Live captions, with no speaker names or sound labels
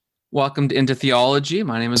Welcome to Into Theology.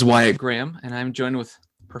 My name is Wyatt Graham, and I'm joined with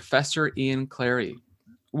Professor Ian Clary.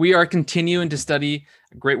 We are continuing to study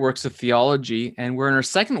great works of theology, and we're in our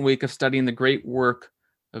second week of studying the great work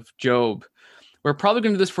of Job. We're probably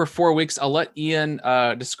going to do this for 4 weeks. I'll let Ian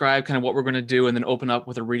describe kind of what we're going to do and then open up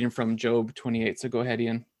with a reading from Job 28. So go ahead,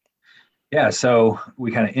 Ian. Yeah, so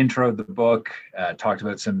we kind of introed the book, talked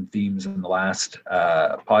about some themes in the last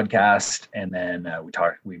podcast, and then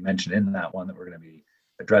we mentioned in that one that we're going to be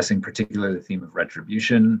addressing particularly the theme of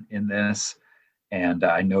retribution in this. And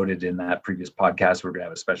I noted in that previous podcast we're going to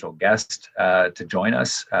have a special guest to join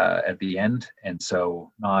us at the end. And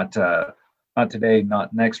so not today,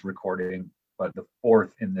 not next recording, but the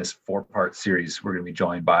fourth in this 4-part series, we're going to be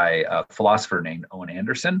joined by a philosopher named Owen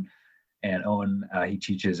Anderson. And Owen, he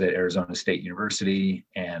teaches at Arizona State University,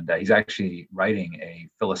 and he's actually writing a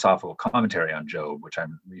philosophical commentary on Job, which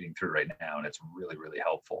I'm reading through right now, and it's really, really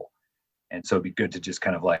helpful. And so it'd be good to just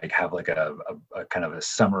kind of like have like a kind of a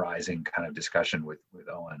summarizing kind of discussion with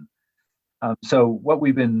Owen. So what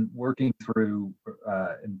we've been working through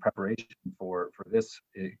in preparation for this,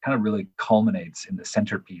 it kind of really culminates in the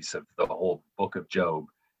centerpiece of the whole book of Job,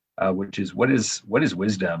 which is what is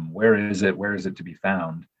wisdom? Where is it? Where is it to be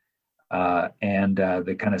found? And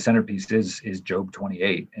the kind of centerpiece is Job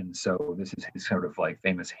 28. And so this is his sort of like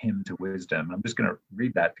famous hymn to wisdom. I'm just going to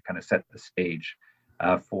read that to kind of set the stage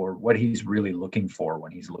for what he's really looking for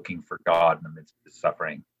when he's looking for God in the midst of his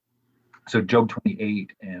suffering. So Job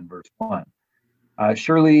 28 and verse 1.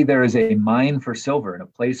 Surely there is a mine for silver and a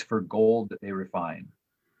place for gold that they refine.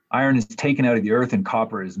 Iron is taken out of the earth and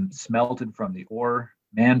copper is smelted from the ore.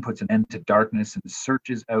 Man puts an end to darkness and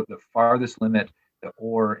searches out the farthest limit, the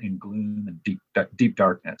ore in gloom and deep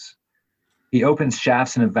darkness. He opens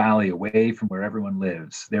shafts in a valley away from where everyone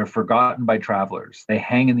lives. They are forgotten by travelers. They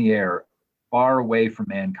hang in the air, far away from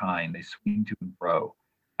mankind. They swing to and fro.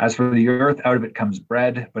 As for the earth, out of it comes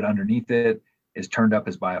bread, but underneath it is turned up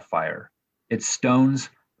as by a fire. Its stones,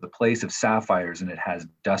 the place of sapphires, and it has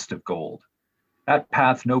dust of gold. That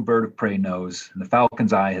path no bird of prey knows, and the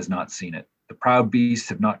falcon's eye has not seen it. The proud beasts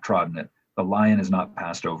have not trodden it. The lion has not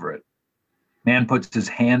passed over it. Man puts his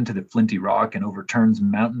hand to the flinty rock and overturns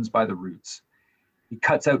mountains by the roots. He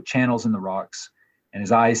cuts out channels in the rocks, and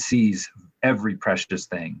his eye sees every precious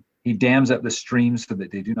thing. He dams up the streams so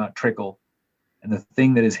that they do not trickle, and the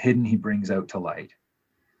thing that is hidden he brings out to light.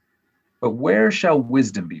 But where shall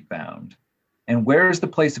wisdom be found? And where is the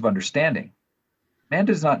place of understanding? Man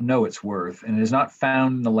does not know its worth, and it is not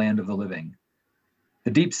found in the land of the living.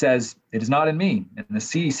 The deep says, "It is not in me," and the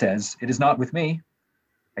sea says, "It is not with me."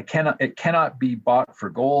 It cannot be bought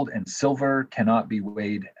for gold, and silver cannot be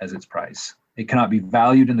weighed as its price. It cannot be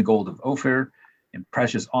valued in the gold of Ophir, in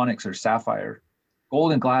precious onyx or sapphire.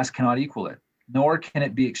 Gold and glass cannot equal it, nor can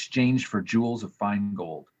it be exchanged for jewels of fine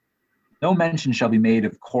gold. No mention shall be made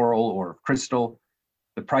of coral or of crystal.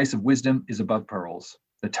 The price of wisdom is above pearls.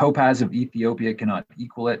 The topaz of Ethiopia cannot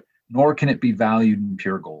equal it, nor can it be valued in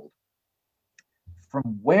pure gold. From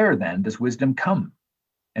where then does wisdom come?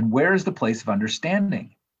 And where is the place of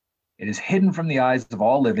understanding? It is hidden from the eyes of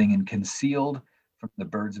all living and concealed from the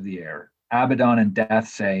birds of the air. Abaddon and Death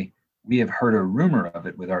say, "We have heard a rumor of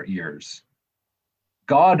it with our ears."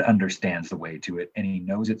 God understands the way to it, and he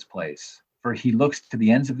knows its place. For he looks to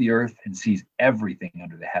the ends of the earth and sees everything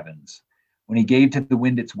under the heavens. When he gave to the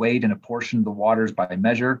wind its weight and apportioned the waters by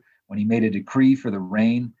measure, when he made a decree for the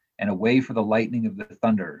rain and a way for the lightning of the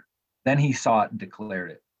thunder, then he saw it and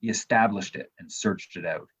declared it. He established it and searched it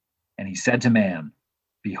out. And he said to man,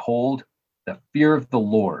 "Behold, the fear of the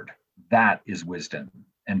Lord, that is wisdom,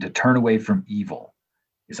 and to turn away from evil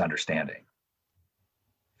is understanding."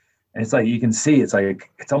 And it's like you can see, it's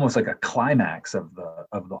almost like a climax of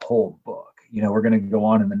the whole book. You know, we're going to go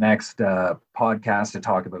on in the next podcast to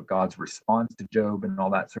talk about God's response to Job and all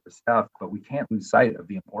that sort of stuff, but we can't lose sight of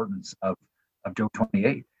the importance of Job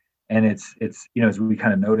 28. And it's as we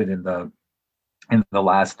kind of noted in the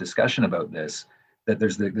last discussion about this, that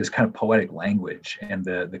there's this kind of poetic language, and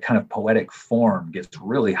the kind of poetic form gets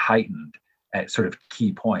really heightened at sort of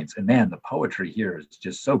key points. And man, the poetry here is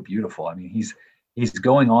just so beautiful. I mean, he's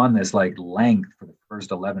going on this like length for the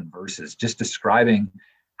first 11 verses, just describing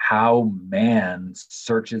how man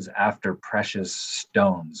searches after precious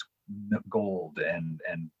stones, gold and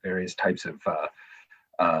various types of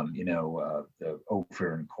the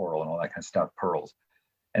Ophir and coral and all that kind of stuff, pearls.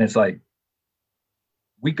 And it's like,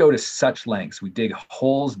 we go to such lengths, we dig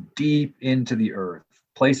holes deep into the earth,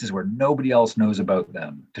 places where nobody else knows about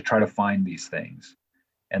them, to try to find these things.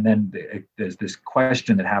 And then there's this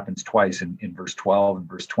question that happens twice in verse 12 and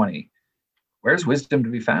verse 20. Where's wisdom to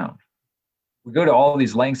be found? we go to all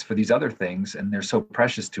these lengths for these other things, and they're so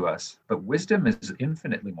precious to us. But wisdom is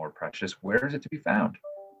infinitely more precious. Where is it to be found?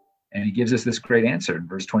 And he gives us this great answer in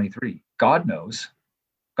verse 23. God knows.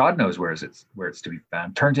 God knows where it's to be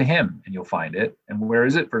found. Turn to him and you'll find it. And where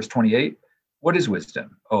is it? Verse 28. What is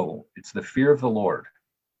wisdom? Oh, it's the fear of the Lord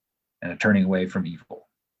and a turning away from evil.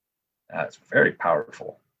 That's very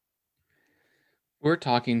powerful. We're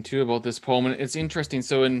talking too about this poem, and it's interesting.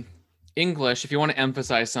 So in English, if you want to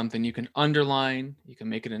emphasize something, you can underline, you can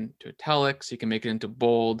make it into italics, you can make it into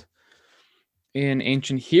bold. In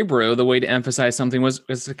ancient Hebrew, the way to emphasize something was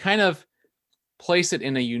to kind of place it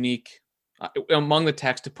in a unique, among the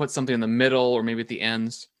text, to put something in the middle or maybe at the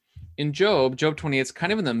ends. In Job 28, it's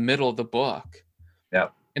kind of in the middle of the book. Yeah.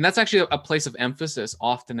 And that's actually a place of emphasis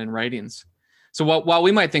often in writings. So while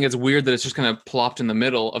we might think it's weird that it's just kind of plopped in the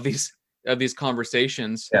middle of these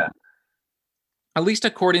conversations, yeah, at least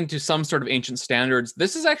according to some sort of ancient standards,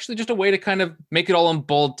 this is actually just a way to kind of make it all in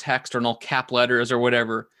bold text or in all cap letters or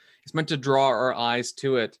whatever. It's meant to draw our eyes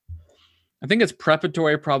to it. I think it's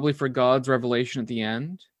preparatory probably for God's revelation at the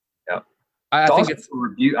end. Yeah. I think it's a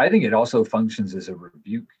rebuke. I think it also functions as a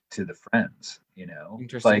rebuke to the friends, you know.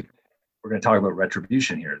 It's like, we're going to talk about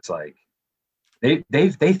retribution here. It's like they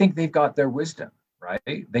think they've got their wisdom,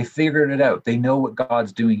 right? They figured it out. They know what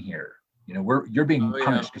God's doing here. You know, you're being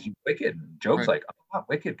punished because you're wicked. And Job's like, I'm not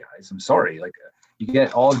wicked, guys. I'm sorry. Like, you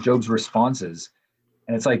get all of Job's responses,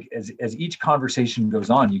 and it's like as each conversation goes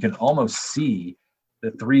on, you can almost see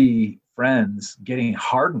the three friends getting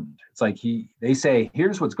hardened. It's like they say,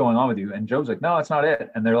 here's what's going on with you, and Job's like, no, it's not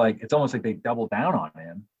it. And they're like, it's almost like they double down on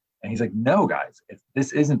him, and he's like, no, guys,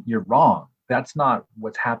 this isn't. You're wrong. That's not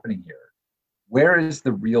what's happening here. Where is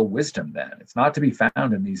the real wisdom then? It's not to be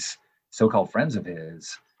found in these so-called friends of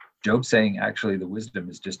his. Job's saying, actually, the wisdom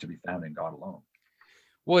is just to be found in God alone.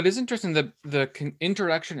 Well, it is interesting that the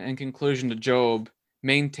introduction and conclusion to Job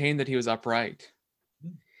maintain that he was upright.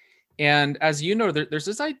 And as you know, there's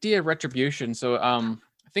this idea of retribution. So I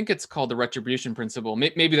think it's called the retribution principle.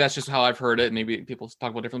 Maybe that's just how I've heard it. Maybe people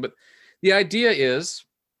talk about it differently. But the idea is,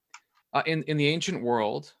 in the ancient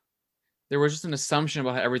world, there was just an assumption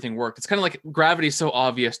about how everything worked. It's kind of like gravity is so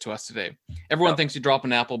obvious to us today. Everyone thinks you drop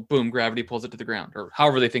an apple, boom, gravity pulls it to the ground, or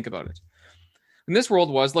however they think about it. In this world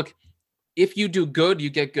look, if you do good, you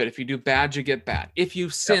get good. If you do bad, you get bad. If you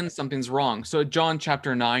sin, something's wrong. So John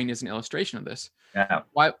chapter 9 is an illustration of this. Yeah.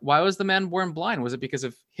 Why was the man born blind? Was it because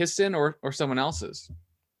of his sin or someone else's?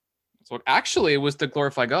 So actually, it was to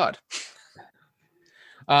glorify God.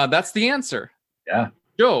 That's the answer. Yeah.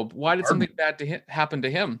 Job, why did something bad happen to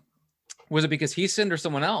him? Was it because he sinned or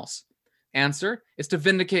someone else? Answer, it's to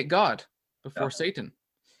vindicate God before Satan,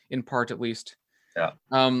 in part at least. Yeah.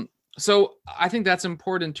 So I think that's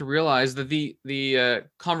important to realize that the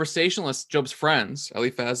conversationalists, Job's friends,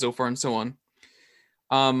 Eliphaz, Zophar, and so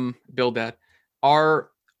on, Bildad, are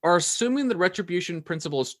assuming the retribution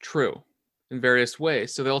principle is true in various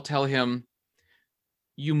ways. So they'll tell him,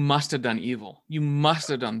 you must have done evil. You must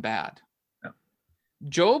have done bad. Yeah.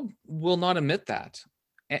 Job will not admit that.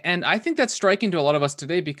 And I think that's striking to a lot of us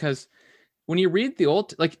today, because when you read the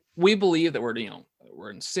old, we believe that we're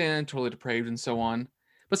in sin, totally depraved, and so on.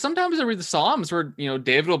 But sometimes I read the Psalms where,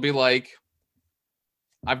 David will be like,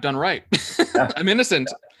 I've done right. I'm innocent.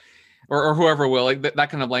 Or whoever will. Like that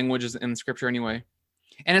kind of language is in Scripture anyway.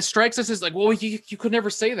 And it strikes us as like, well, you could never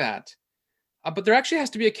say that. But there actually has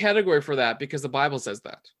to be a category for that, because the Bible says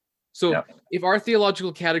that. So if our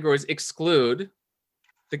theological categories exclude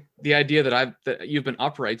the idea that you've been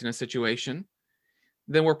upright in a situation,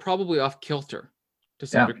 then we're probably off kilter to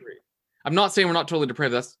some degree. I'm not saying we're not totally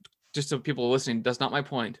depraved. That's just so people are listening. That's not my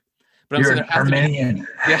point. But I'm saying there has to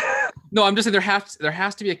be, no, I'm just saying there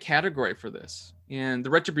has to be a category for this. And the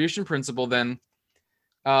retribution principle then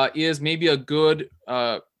is maybe a good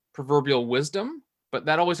proverbial wisdom, but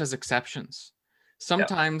that always has exceptions.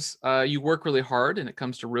 Sometimes you work really hard and it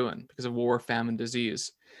comes to ruin because of war, famine,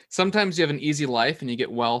 disease. Sometimes you have an easy life and you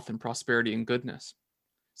get wealth and prosperity and goodness.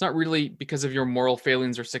 It's not really because of your moral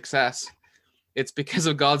failings or success. It's because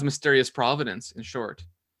of God's mysterious providence, in short.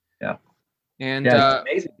 Yeah. And it's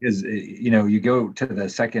amazing because, you go to the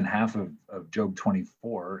second half of Job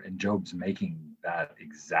 24 and Job's making that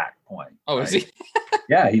exact point. Oh, right? Is he?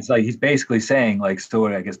 Yeah. He's basically saying so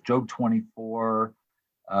I guess Job 24,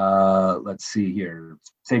 let's see here,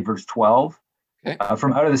 say verse 12. Okay.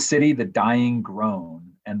 From out of the city, the dying groan,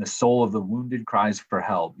 and the soul of the wounded cries for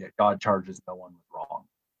help, yet God charges no one with wrong.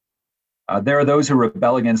 There are those who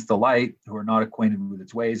rebel against the light, who are not acquainted with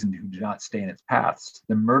its ways and who do not stay in its paths.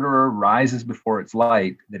 The murderer rises before its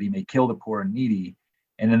light, that he may kill the poor and needy,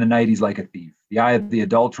 and in the night he's like a thief. The eye of the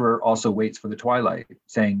adulterer also waits for the twilight,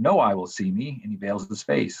 saying, no eye will see me, and he veils his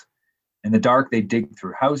face. In the dark they dig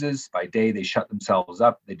through houses. By day they shut themselves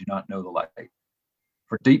up. They do not know the light.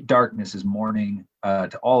 For deep darkness is morning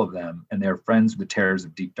to all of them, and they are friends with the terrors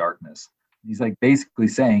of deep darkness. He's like basically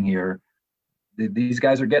saying here, these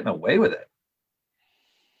guys are getting away with it.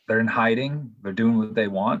 They're in hiding. They're doing what they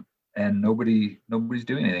want, and nobody's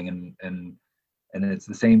doing anything. And it's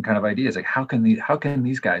the same kind of idea. It's like, how can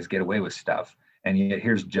these guys get away with stuff? And yet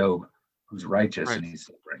here's Job, who's righteous, Right. and he's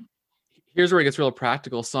suffering. Here's where it gets real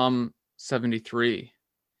practical. Psalm 73.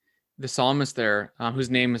 The psalmist there, whose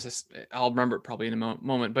name is, I'll remember it probably in a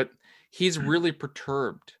moment, but he's really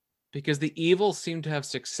perturbed because the evil seem to have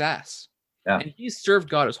success. Yeah. And he's served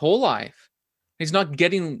God his whole life. He's not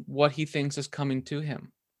getting what he thinks is coming to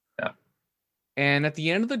him. Yeah. And at the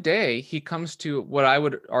end of the day, he comes to what I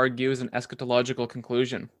would argue is an eschatological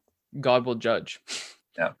conclusion. God will judge.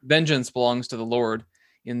 Yeah. Vengeance belongs to the Lord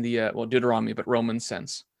in the, Deuteronomy, but Roman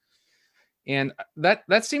sense. And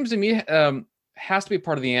that seems to me has to be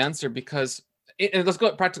part of the answer because, and let's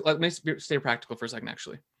go practical. Let me stay practical for a second,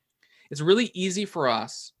 actually. It's really easy for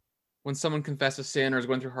us when someone confesses sin or is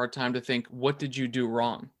going through a hard time to think, what did you do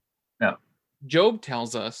wrong? Yeah. Job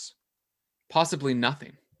tells us possibly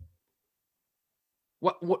nothing.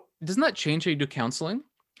 What doesn't that change how you do counseling?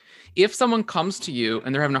 If someone comes to you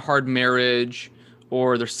and they're having a hard marriage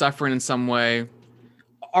or they're suffering in some way,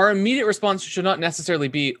 our immediate response should not necessarily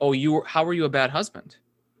be, oh, how were you a bad husband?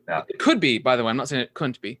 Yeah. It could be, by the way. I'm not saying it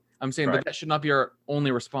couldn't be. I'm saying, Right. But that should not be our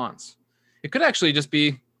only response. It could actually just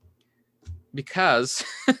be because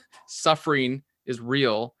suffering is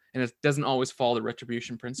real and it doesn't always follow the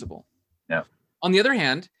retribution principle. Yeah. On the other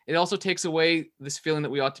hand, it also takes away this feeling that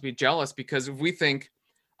we ought to be jealous because if we think,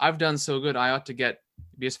 I've done so good, I ought to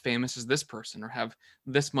be as famous as this person or have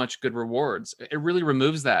this much good rewards. It really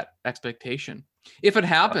removes that expectation. If it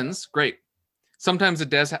happens, great. Sometimes it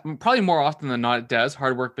does, probably more often than not it does.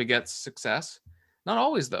 Hard work begets success. Not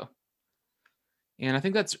always, though. And I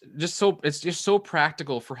think that's it's just so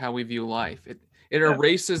practical for how we view life. It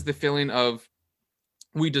erases the feeling of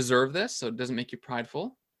we deserve this, so it doesn't make you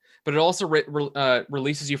prideful. But it also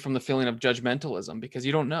releases you from the feeling of judgmentalism because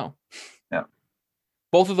you don't know. Yeah.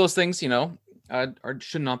 Both of those things,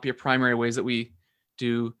 should not be a primary ways that we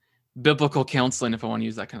do biblical counseling, if I want to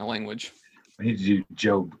use that kind of language. We need to do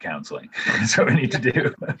Job counseling. That's what we need to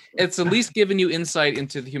do. It's at least giving you insight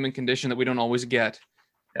into the human condition that we don't always get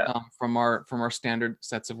from our standard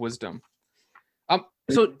sets of wisdom.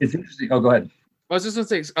 So it's interesting. Oh, go ahead. I was just going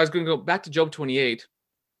to say, I was going to go back to Job 28.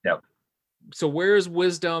 Yep. So where is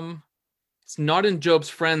wisdom? It's not in Job's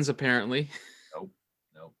friends, apparently. Nope.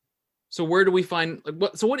 So where do we find?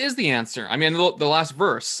 What is the answer? I mean, the last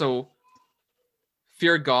verse. So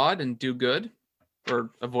fear God and do good, or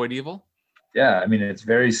avoid evil. Yeah, I mean, it's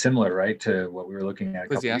very similar, right, to what we were looking at a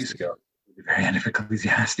couple weeks ago. The very end of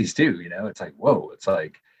Ecclesiastes too. It's like, whoa, it's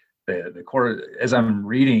like the core. As I'm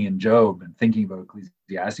reading in Job and thinking about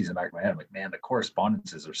Ecclesiastes in the back of my head, I'm like, man, the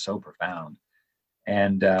correspondences are so profound.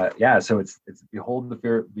 And so it's behold the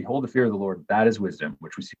fear of the Lord, that is wisdom,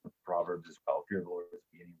 which we see in Proverbs as well. Fear of the Lord is the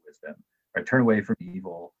beginning of wisdom. Right, turn away from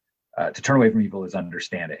evil. To turn away from evil is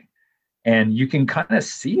understanding. And you can kind of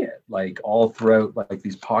see it like all throughout like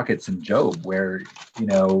these pockets in Job where,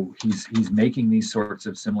 he's making these sorts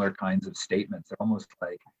of similar kinds of statements. They're almost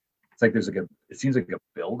like, it's like it seems like a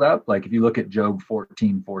buildup. Like if you look at Job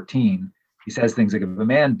 14:14, he says things like, if a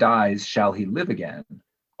man dies, shall he live again?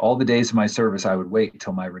 All the days of my service, I would wait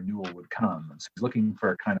till my renewal would come. And so he's looking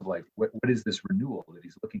for kind of like, what is this renewal that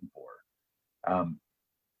he's looking for?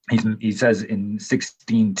 He says in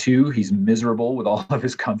 16:2, he's miserable with all of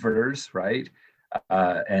his comforters, right?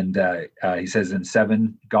 And he says in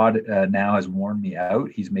 7, God now has worn me out.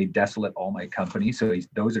 He's made desolate all my company. So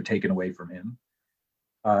those are taken away from him.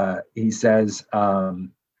 He says,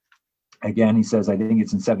 again, he says, I think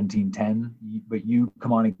it's in 17:10, but you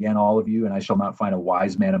come on again, all of you, and I shall not find a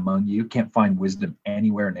wise man among you. Can't find wisdom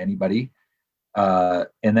anywhere in anybody. And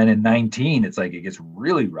then in 19, it's like it gets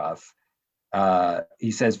really rough.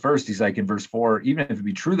 He says first, he's like in verse 4, even if it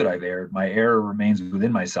be true that I've erred, my error remains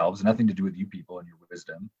within myself. It's nothing to do with you people and your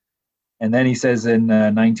wisdom. And then he says in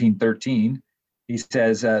 19:13, he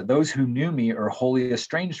says, those who knew me are wholly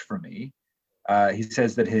estranged from me. He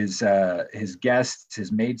says that his guests,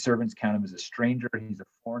 his maidservants count him as a stranger. He's a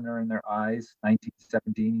foreigner in their eyes.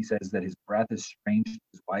 19:17, he says that his breath is strange to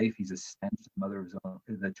his wife. He's a stench to the mother of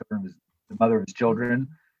his children.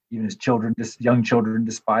 Even his young children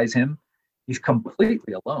despise him. He's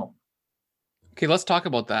completely alone. Okay, let's talk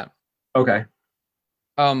about that. Okay.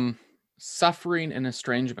 Suffering and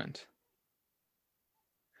estrangement.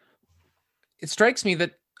 it strikes me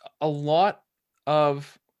that a lot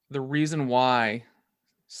of the reason why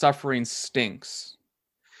suffering stinks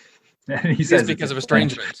And he is says it's because a of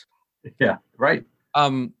plant. estrangement. Yeah, right.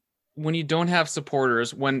 When you don't have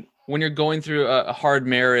supporters, when you're going through a hard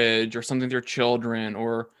marriage or something with your children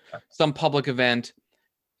or some public event,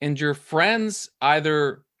 and your friends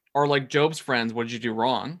either are like Job's friends, what did you do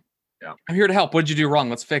wrong? Yeah. I'm here to help. What did you do wrong?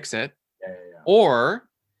 Let's fix it. Yeah. Or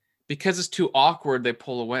because it's too awkward, they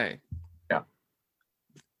pull away. Yeah.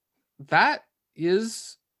 That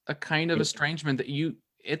is a kind of estrangement that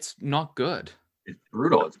it's not good. It's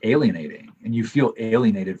brutal. It's alienating, and you feel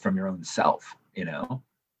alienated from your own self, you know?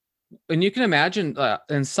 And you can imagine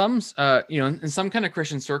in some in some kind of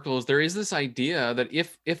Christian circles, there is this idea that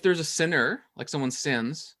if there's a sinner, like someone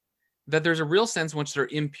sins, that there's a real sense in which they're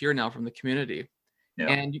impure now from the community. Yeah.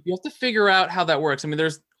 And you have to figure out how that works. I mean,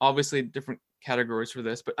 there's obviously different categories for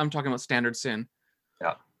this, but I'm talking about standard sin.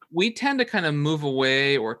 Yeah. We tend to kind of move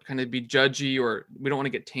away or kind of be judgy, or we don't want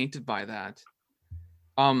to get tainted by that.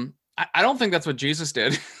 I don't think that's what Jesus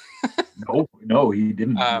did. No, he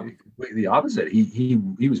didn't. The opposite.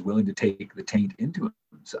 He was willing to take the taint into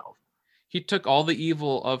himself. He took all the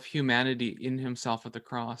evil of humanity in himself at the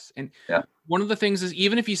cross. And yeah. One of the things is,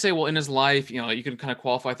 even if you say, well, in his life, you can kind of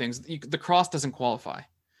qualify things, the cross doesn't qualify.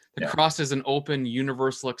 The cross is an open,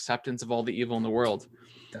 universal acceptance of all the evil in the world.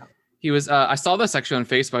 Yeah. He was, I saw this actually on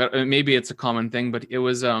Facebook. Maybe it's a common thing, but it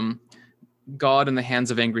was God in the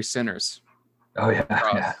hands of angry sinners. Oh,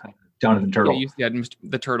 yeah. Jonathan Turtle. Yeah,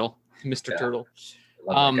 the Turtle, Mr. Turtle.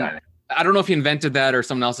 I love that guy. I don't know if he invented that or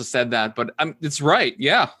someone else has said that, but it's right.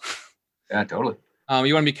 Yeah. Yeah, totally.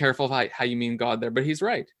 You want to be careful of how you mean God there, but he's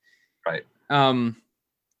right. Right. And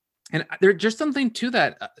there's just something to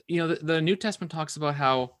that. The New Testament talks about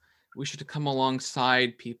how we should come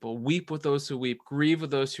alongside people, weep with those who weep, grieve with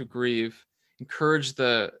those who grieve, encourage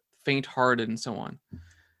the faint-hearted, and so on.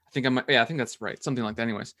 I think that's right. Something like that.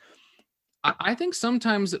 Anyways, I think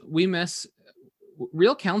sometimes we miss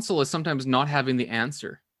real counsel is sometimes not having the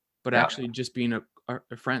answer, but actually just being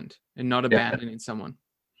a friend and not abandoning someone.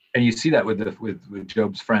 And you see that with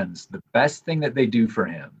Job's friends. The best thing that they do for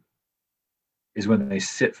him is when they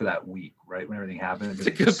sit for that week, right? When everything happens. That's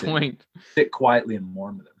a good point. Sit quietly and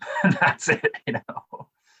mourn with him. And that's it,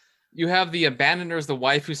 You have the abandoners, the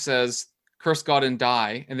wife who says, curse God and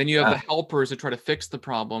die. And then you have the helpers who try to fix the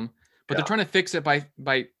problem, but they're trying to fix it by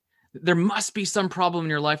there must be some problem in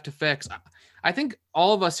your life to fix. I think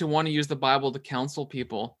all of us who want to use the Bible to counsel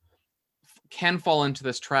people can fall into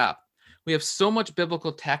this trap. We have so much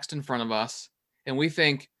biblical text in front of us, and we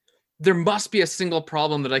think there must be a single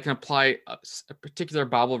problem that I can apply a particular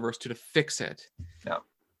Bible verse to fix it. Yeah.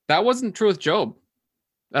 That wasn't true with Job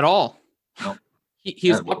at all. No.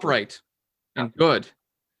 He was upright and good.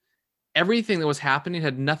 Everything that was happening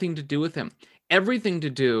had nothing to do with him. Everything to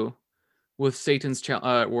do with Satan's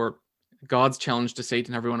or God's challenge to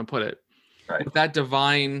Satan, however you want to put it. Right. With that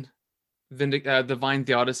divine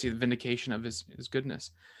theodicy, the vindication of his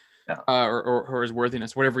goodness, or his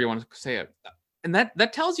worthiness, whatever you want to say it. And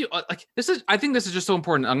that tells you, like, this is. I think this is just so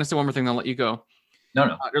important. I'm gonna say one more thing, then I'll let you go.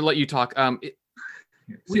 No. Or let you talk. I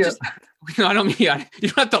don't mean you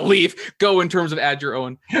don't have to leave. Go in terms of add your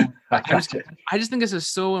own. I just think this is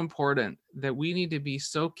so important that we need to be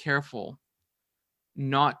so careful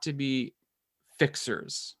not to be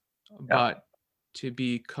fixers, but to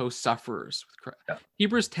be co-sufferers with Christ. Yeah.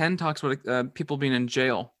 Hebrews 10 talks about people being in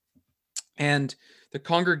jail, and the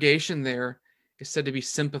congregation there is said to be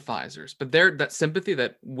sympathizers. But that sympathy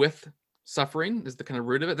that with suffering is the kind of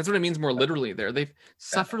root of it. That's what it means more literally there. They've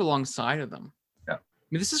suffered alongside of them. Yeah. I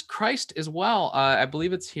mean, this is Christ as well. I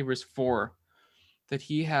believe it's Hebrews 4 that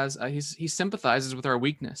he has. He sympathizes with our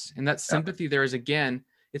weakness, and that sympathy there is, again,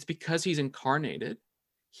 it's because he's incarnated.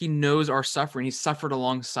 He knows our suffering. He suffered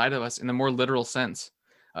alongside of us in the more literal sense.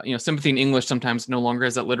 Sympathy in English sometimes no longer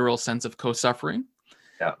has that literal sense of co-suffering.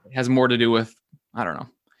 Yeah. It has more to do with, I don't know.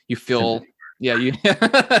 You feel,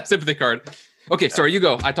 sympathy card. Okay, sorry, you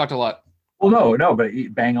go. I talked a lot. Well, no, but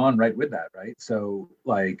bang on right with that, right? So,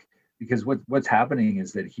 like, because what's happening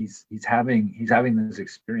is that he's having this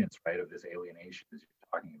experience, right, of this alienation as you're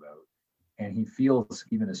talking about, and he feels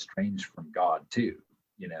even estranged from God too.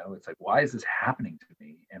 It's like, why is this happening to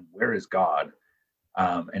me? And where is God?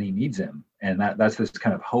 And he needs him. And that's this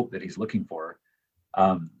kind of hope that he's looking for.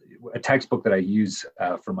 A textbook that I use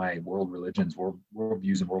for my worldviews and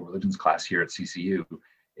world religions class here at CCU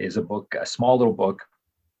is a small little book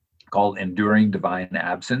called Enduring Divine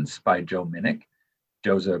Absence by Joe Minnick.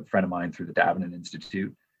 Joe's a friend of mine through the Davenant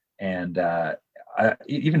Institute. And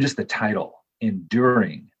even just the title,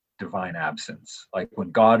 Enduring divine absence. Like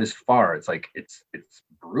when God is far, it's like it's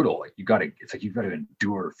brutal. Like you've got to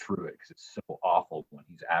endure through it because it's so awful when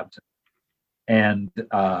he's absent. And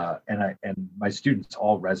my students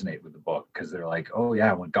all resonate with the book because they're like, oh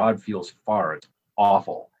yeah, when God feels far, it's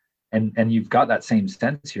awful. And you've got that same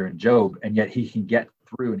sense here in Job, and yet he can get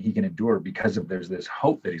through and he can endure because of there's this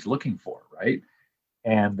hope that he's looking for, right?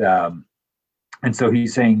 And so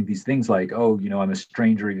he's saying these things like, oh, I'm a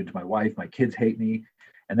stranger even to my wife, my kids hate me.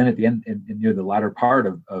 And then at the end, in near the latter part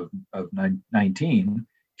of 19,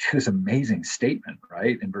 this amazing statement,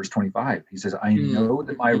 right? In verse 25, he says, I know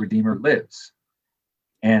that my Redeemer lives,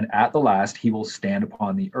 and at the last he will stand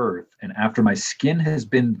upon the earth. And after my skin has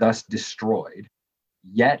been thus destroyed,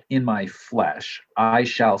 yet in my flesh I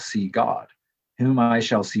shall see God, whom I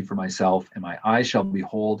shall see for myself, and my eyes shall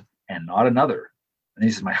behold, and not another. And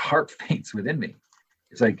he says, my heart faints within me.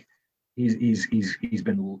 It's like he's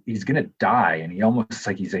gonna die, and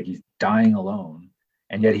he's dying alone,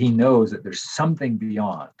 and yet he knows that there's something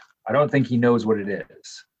beyond. I don't think he knows what it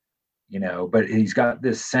is, but he's got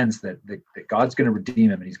this sense that God's going to redeem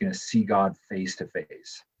him, and he's going to see God face to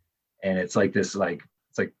face. And it's like this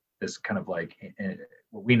kind of like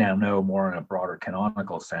what we now know more in a broader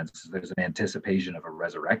canonical sense. There's an anticipation of a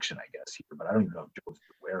resurrection, I guess, here, but I don't even know if Job's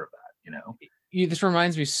aware of that. This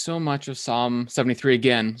reminds me so much of Psalm 73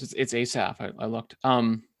 again. It's Asaph. I looked.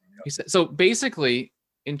 He said, so basically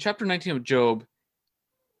in chapter 19 of Job,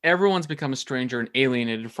 everyone's become a stranger and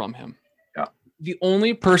alienated from him. Yeah. The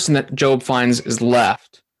only person that Job finds is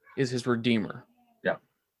left is his Redeemer. Yeah.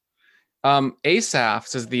 Asaph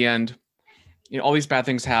says at the end, all these bad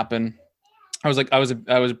things happen. I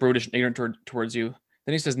was brutish and ignorant towards you.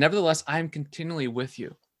 Then he says, nevertheless, I am continually with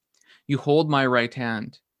you. You hold my right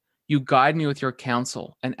hand. You guide me with your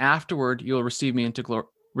counsel, and afterward you will receive me to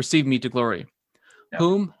glory. Yeah.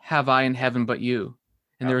 Whom have I in heaven but you?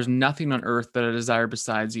 And there is nothing on earth that I desire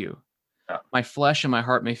besides you. Yeah. My flesh and my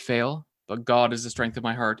heart may fail, but God is the strength of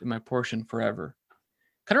my heart and my portion forever.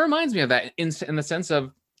 Kind of reminds me of that in the sense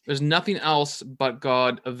of there's nothing else but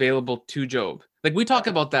God available to Job. Like we talk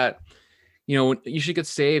about that, you should get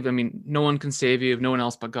saved. I mean, no one can save you, no one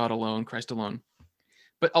else but God alone, Christ alone.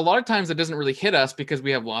 But a lot of times it doesn't really hit us because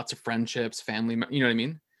we have lots of friendships, family, you know what I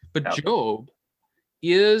mean? But yeah. Job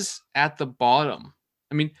is at the bottom.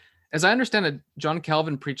 I mean, as I understand it, John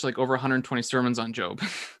Calvin preached like over 120 sermons on Job.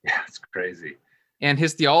 Yeah, it's crazy. And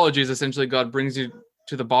his theology is essentially God brings you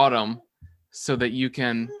to the bottom so that you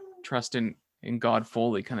can trust in God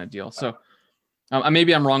fully, kind of deal. So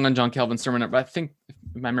maybe I'm wrong on John Calvin's sermon, but I think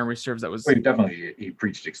if my memory serves, that was... Well, he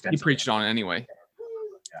preached extensively. He preached on it anyway. Yeah.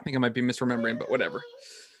 I think I might be misremembering, but whatever.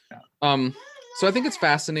 Yeah. So I think it's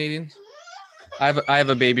fascinating. I have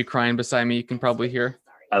a baby crying beside me. You can probably hear.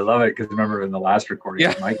 I love it because remember in the last recording,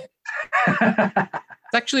 yeah. Mike.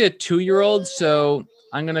 It's actually a 2-year-old, so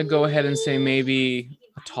I'm gonna go ahead and say maybe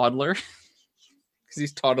a toddler because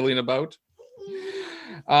he's toddling about.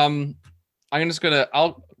 I'll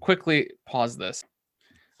quickly pause this.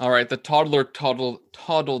 All right, the toddler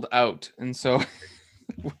toddled out, and so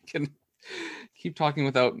we can keep talking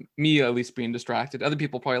without me at least being distracted. Other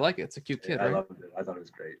people probably like it. It's a cute kid, right? I loved it. I thought it was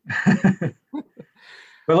great.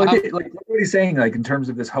 But like what he's saying, like in terms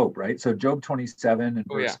of this hope, right? So Job 27 and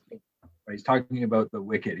verse 8, he's talking about the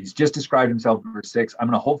wicked. He's just described himself in verse 6. I'm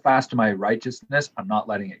going to hold fast to my righteousness. I'm not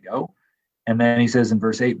letting it go. And then he says in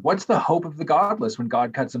verse 8, what's the hope of the godless when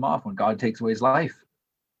God cuts him off, when God takes away his life?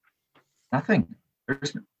 Nothing.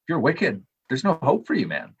 If you're wicked, there's no hope for you,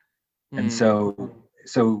 man. And so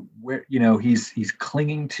where he's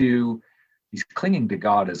clinging to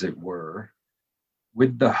God, as it were,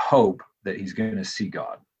 with the hope that he's going to see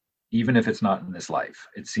God, even if it's not in this life.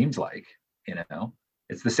 It seems like,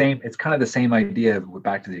 it's the same. It's kind of the same idea of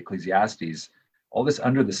back to the Ecclesiastes. All this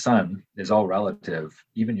under the sun is all relative.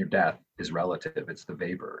 Even your death is relative. It's the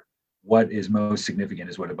vapor. What is most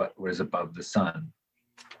significant is what is above the sun.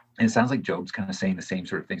 And it sounds like Job's kind of saying the same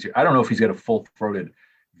sort of things here. I don't know if he's got a full-throated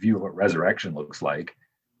view of what resurrection looks like,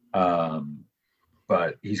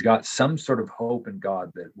 but he's got some sort of hope in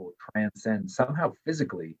God that will transcend somehow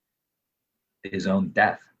physically his own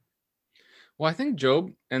death. Well, I think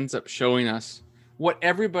Job ends up showing us what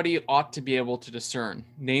everybody ought to be able to discern,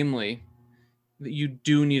 namely that you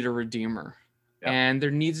do need a redeemer, and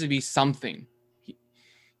there needs to be something.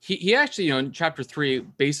 He actually, in chapter 3,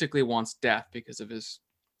 basically wants death because of his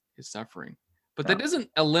suffering, but that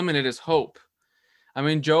doesn't eliminate his hope. I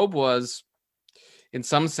mean, Job was, in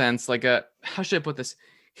some sense, like how should I put this?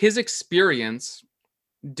 His experience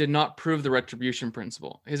did not prove the retribution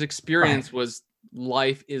principle. His experience was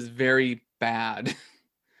life is very bad.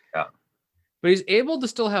 Yeah. but he's able to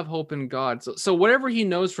still have hope in God. So whatever he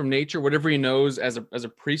knows from nature, whatever he knows as a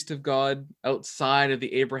priest of God outside of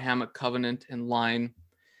the Abrahamic covenant and line,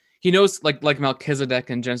 he knows like Melchizedek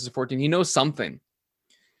in Genesis 14, he knows something.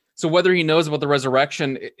 So whether he knows about the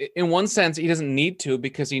resurrection, in one sense, he doesn't need to,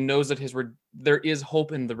 because he knows that there is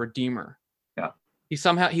hope in the Redeemer. Yeah.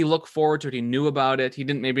 He looked forward to it. He knew about it. He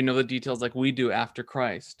didn't maybe know the details like we do after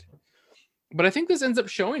Christ. But I think this ends up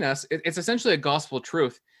showing us it's essentially a gospel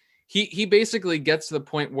truth. He basically gets to the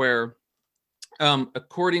point where,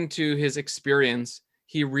 according to his experience,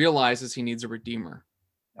 he realizes he needs a Redeemer.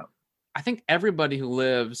 Yeah. I think everybody who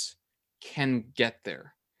lives can get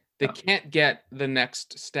there. They can't get the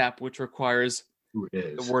next step, which requires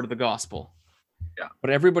the word of the gospel. Yeah.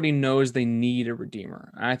 But everybody knows they need a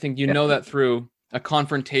Redeemer. And I think you know that through a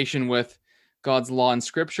confrontation with God's law in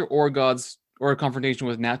Scripture, or a confrontation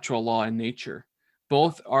with natural law in nature.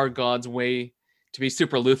 Both are God's way to be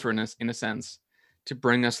super Lutheran in a sense, to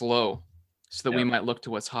bring us low so that we might look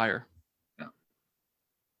to what's higher.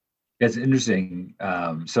 It's interesting.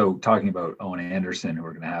 So talking about Owen Anderson, who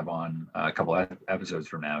we're going to have on a couple episodes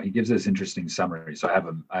from now, he gives this interesting summary. So I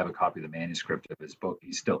have a copy of the manuscript of his book.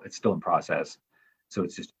 It's still in process, so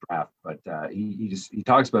it's just a draft. But he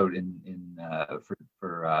talks about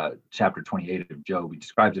for chapter 28 of Job, he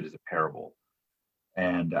describes it as a parable,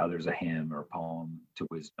 and there's a hymn or a poem to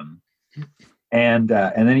wisdom, and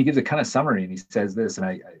then he gives a kind of summary, and he says this, and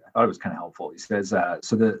I thought it was kind of helpful. He says,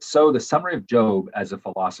 so the summary of Job as a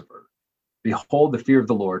philosopher: behold, the fear of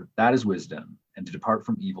the Lord, that is wisdom, and to depart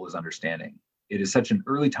from evil is understanding. It is such an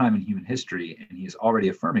early time in human history, and he is already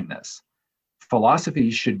affirming this. Philosophy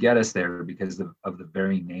should get us there because of the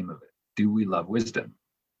very name of it. Do we love wisdom?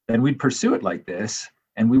 Then we'd pursue it like this,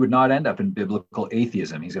 and we would not end up in biblical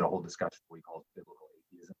atheism. He's got a whole discussion of what he calls biblical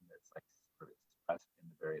atheism that's like sort of expressed in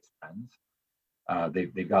the various trends.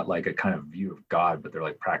 They've got like a kind of view of God, but they're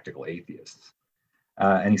like practical atheists.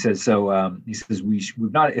 And he says,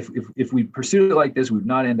 we've not, if we pursued it like this, we would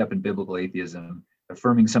not end up in biblical atheism,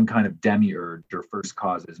 affirming some kind of demiurge or first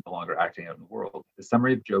causes no longer acting out in the world. The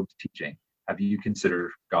summary of Job's teaching: have you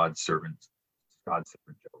considered God's servant Job?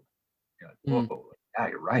 You're like, whoa, yeah,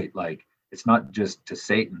 you're right. Like, it's not just to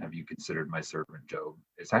Satan, have you considered my servant Job?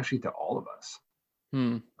 It's actually to all of us.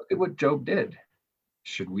 Look at what Job did.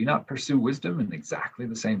 Should we not pursue wisdom in exactly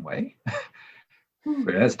the same way?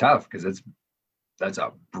 That's tough, because that's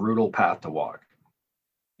a brutal path to walk.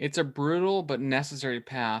 It's a brutal but necessary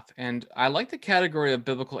path. And I like the category of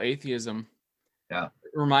biblical atheism. Yeah.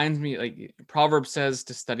 It reminds me, like Proverbs says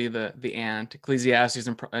to study the ant. Ecclesiastes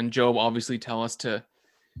and Job obviously tell us to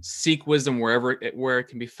seek wisdom where it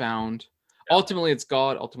can be found. Yeah. Ultimately, it's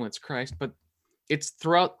God. Ultimately, it's Christ. But it's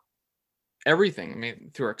throughout everything. I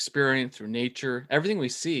mean, through our experience, through nature, everything we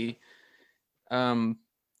see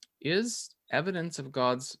is evidence of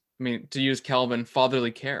God's, I mean, to use Calvin,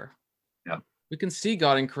 fatherly care. Yeah. We can see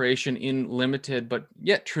God in creation in limited but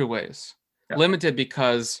yet true ways. Yeah. Limited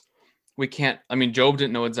because we can't, I mean, Job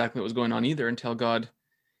didn't know exactly what was going on either until God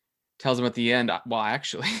tells him at the end, well,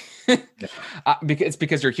 actually, it's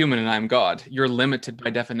because you're human and I'm God. You're limited by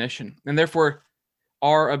definition. And therefore,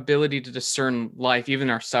 our ability to discern life, even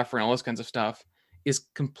our suffering, all those kinds of stuff, is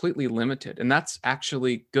completely limited. And that's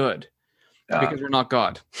actually good because we're not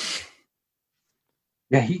God.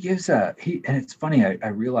 Yeah, he gives and it's funny, I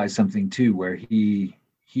realized something too, where he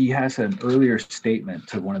has an earlier statement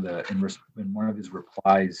to in one of his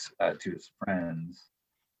replies to his friends,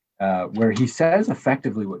 where he says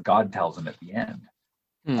effectively what God tells him at the end.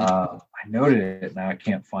 I noted it, now I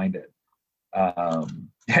can't find it.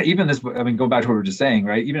 Even this, I mean, go back to what we were just saying,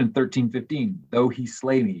 right? Even in 13:15, though he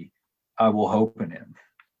slay me, I will hope in him.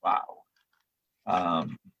 Wow.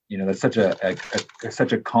 That's such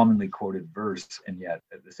a commonly quoted verse, and yet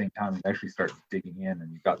at the same time, you actually start digging in,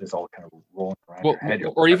 and you've got this all kind of rolling around your head.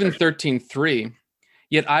 Or even 13:3,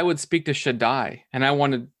 yet I would speak to Shaddai, and I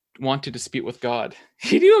wanted to speak with God.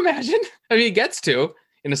 Can you imagine? I mean, he gets to,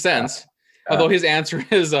 in a sense, although his answer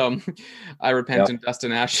is, I repent in dust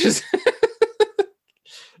and ashes.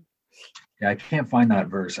 Yeah, I can't find that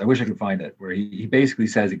verse. I wish I could find it, where he basically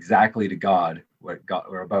says exactly to God what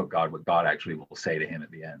God actually will say to him at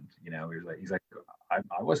the end. He's like,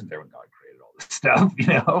 I wasn't there when God created all this stuff.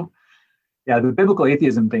 Yeah, the biblical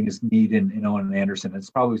atheism thing is neat in Owen Anderson. It's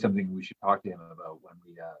probably something we should talk to him about when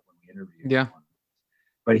we interview him.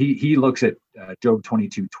 But he looks at Job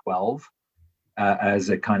 22:12 as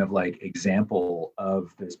a kind of like example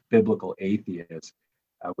of this biblical atheist,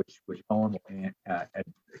 which Owen will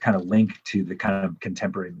kind of link to the kind of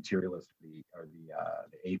contemporary materialist or the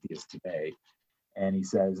atheist today. And he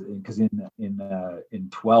says, because in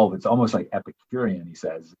 12, it's almost like Epicurean. He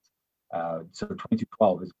says, So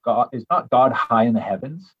 22:12 is not God high in the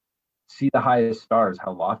heavens? See the highest stars,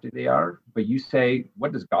 how lofty they are. But you say,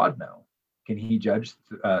 what does God know? Can he judge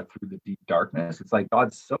through the deep darkness? It's like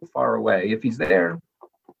God's so far away. If he's there,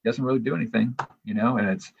 he doesn't really do anything, and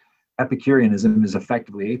it's Epicureanism is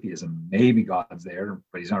effectively atheism. Maybe God's there,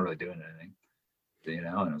 but he's not really doing anything, and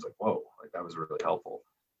I was like, whoa, like that was really helpful.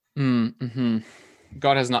 Mm-hmm.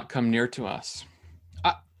 God has not come near to us.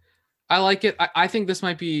 I like it. I think this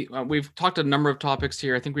might be, we've talked a number of topics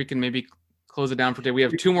here. I think we can maybe close it down for today. We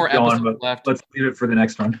have 2 more episodes left. Let's leave it for the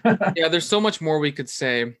next one. Yeah, there's so much more we could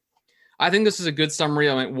say. I think this is a good summary.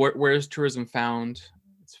 I mean, where is tourism found?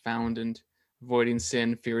 It's found in avoiding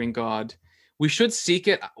sin, fearing God. We should seek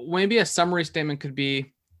it. Maybe a summary statement could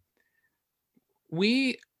be,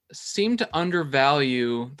 we seem to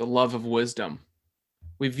undervalue the love of wisdom.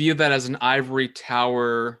 We view that as an ivory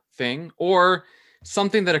tower thing, or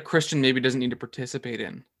something that a Christian maybe doesn't need to participate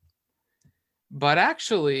in. But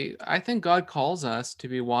actually, I think God calls us to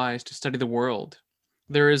be wise, to study the world.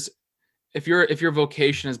 There is, if your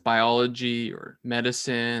vocation is biology or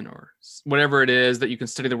medicine or whatever it is that you can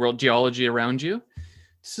study the world, geology around you,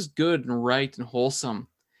 this is good and right and wholesome,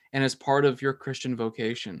 and as part of your Christian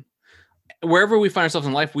vocation. Wherever we find ourselves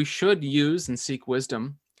in life, we should use and seek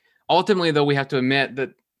wisdom. Ultimately, though, we have to admit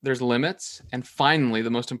that there's limits. And finally,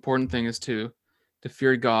 the most important thing is to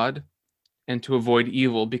fear God and to avoid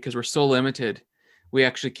evil, because we're so limited. We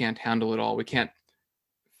actually can't handle it all. We can't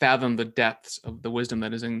fathom the depths of the wisdom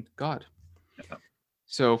that is in God.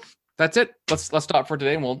 So that's it. Let's stop for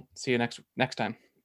today, and we'll see you next time.